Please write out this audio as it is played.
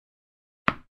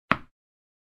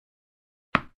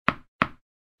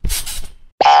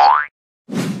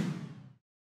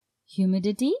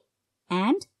humidity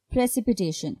and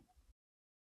precipitation.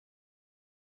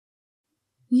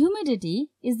 Humidity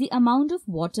is the amount of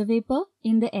water vapor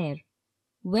in the air.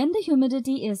 When the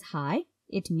humidity is high,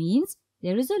 it means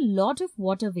there is a lot of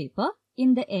water vapor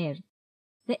in the air.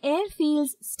 The air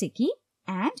feels sticky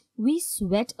and we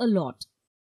sweat a lot.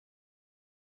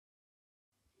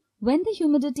 When the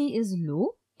humidity is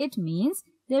low, it means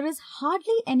there is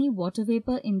hardly any water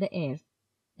vapor in the air.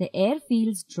 The air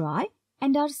feels dry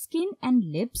and our skin and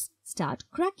lips start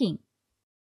cracking.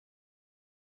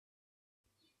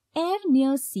 Air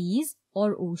near seas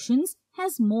or oceans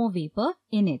has more vapor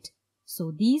in it,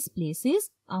 so these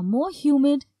places are more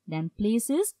humid than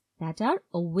places that are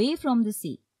away from the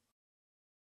sea.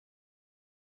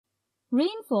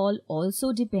 Rainfall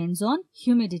also depends on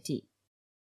humidity.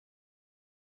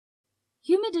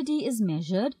 Humidity is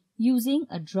measured using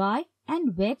a dry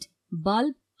and wet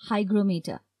bulb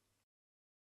hygrometer.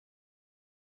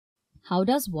 How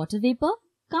does water vapor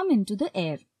come into the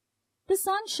air? The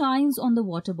sun shines on the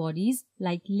water bodies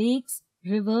like lakes,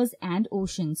 rivers and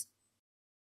oceans.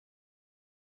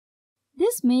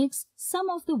 This makes some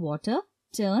of the water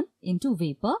turn into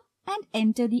vapor and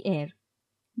enter the air.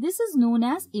 This is known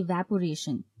as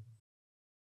evaporation.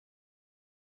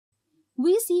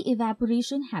 We see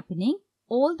evaporation happening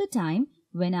all the time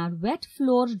when our wet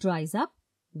floor dries up,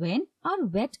 when our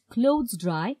wet clothes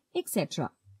dry,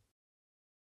 etc.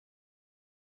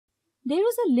 There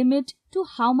is a limit to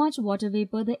how much water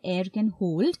vapor the air can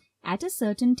hold at a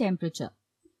certain temperature.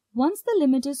 Once the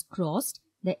limit is crossed,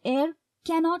 the air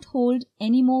cannot hold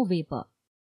any more vapor.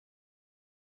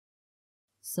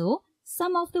 So,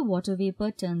 some of the water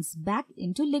vapor turns back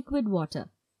into liquid water.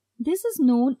 This is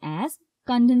known as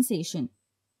condensation.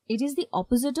 It is the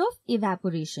opposite of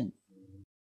evaporation.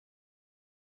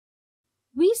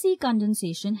 We see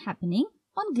condensation happening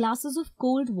on glasses of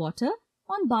cold water,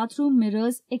 on bathroom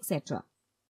mirrors, etc.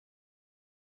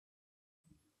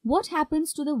 What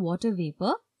happens to the water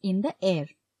vapor in the air?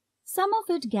 Some of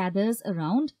it gathers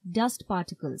around dust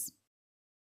particles.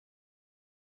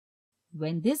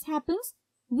 When this happens,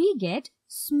 we get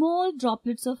small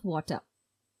droplets of water.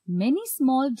 Many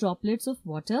small droplets of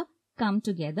water come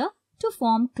together to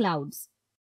form clouds.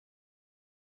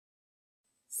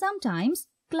 Sometimes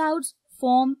clouds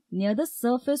form near the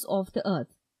surface of the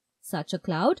earth. Such a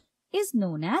cloud is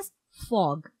known as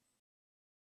fog.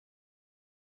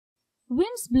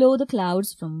 Winds blow the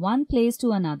clouds from one place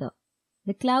to another.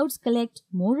 The clouds collect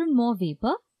more and more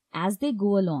vapor as they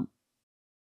go along.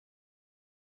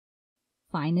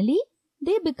 Finally,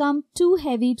 they become too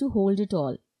heavy to hold it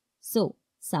all. So,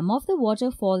 some of the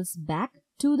water falls back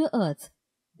to the earth.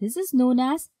 This is known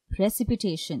as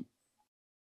precipitation.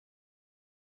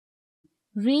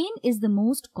 Rain is the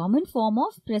most common form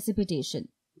of precipitation.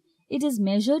 It is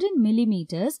measured in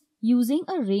millimeters using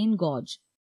a rain gauge.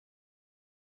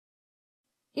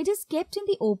 It is kept in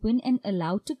the open and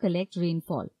allowed to collect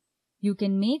rainfall. You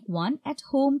can make one at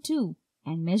home too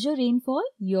and measure rainfall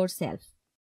yourself.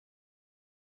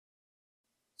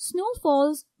 Snow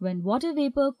falls when water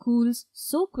vapor cools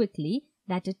so quickly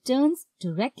that it turns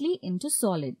directly into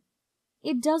solid.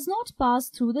 It does not pass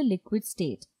through the liquid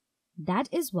state. That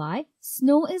is why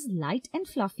snow is light and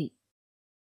fluffy.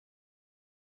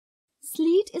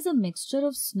 Sleet is a mixture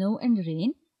of snow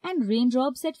and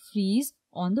raindrops that freeze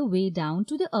on the way down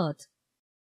to the earth.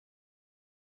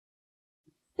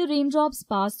 The raindrops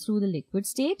pass through the liquid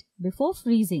state before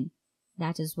freezing.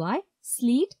 That is why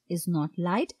sleet is not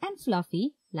light and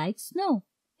fluffy like snow.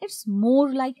 It's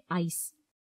more like ice.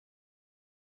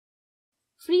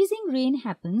 Freezing rain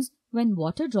happens when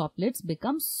water droplets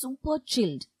become super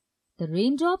chilled. The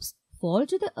raindrops fall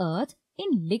to the earth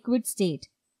in liquid state.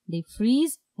 They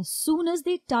freeze as soon as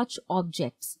they touch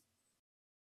objects.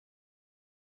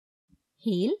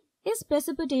 Hail is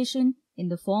precipitation in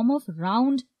the form of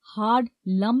round, hard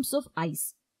lumps of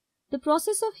ice. The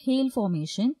process of hail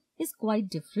formation is quite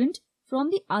different from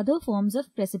the other forms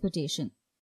of precipitation.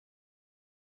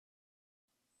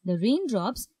 The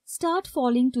raindrops start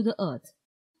falling to the earth.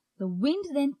 The wind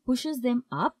then pushes them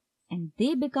up and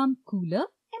they become cooler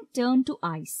and turn to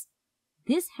ice.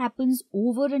 This happens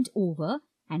over and over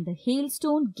and the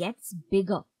hailstone gets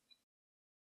bigger.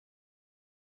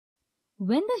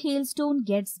 When the hailstone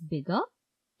gets bigger,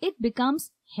 it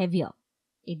becomes heavier.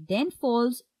 It then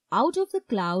falls out of the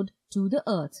cloud to the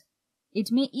earth.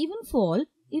 It may even fall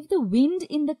if the wind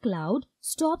in the cloud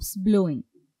stops blowing.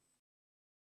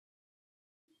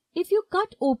 If you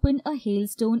cut open a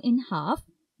hailstone in half,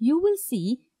 you will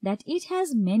see that it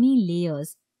has many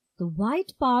layers. The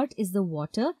white part is the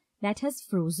water that has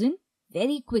frozen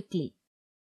very quickly.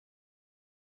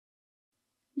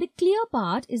 The clear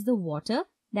part is the water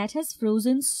that has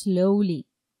frozen slowly.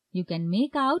 You can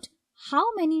make out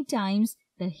how many times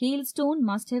the hailstone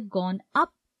must have gone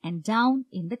up and down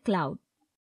in the cloud.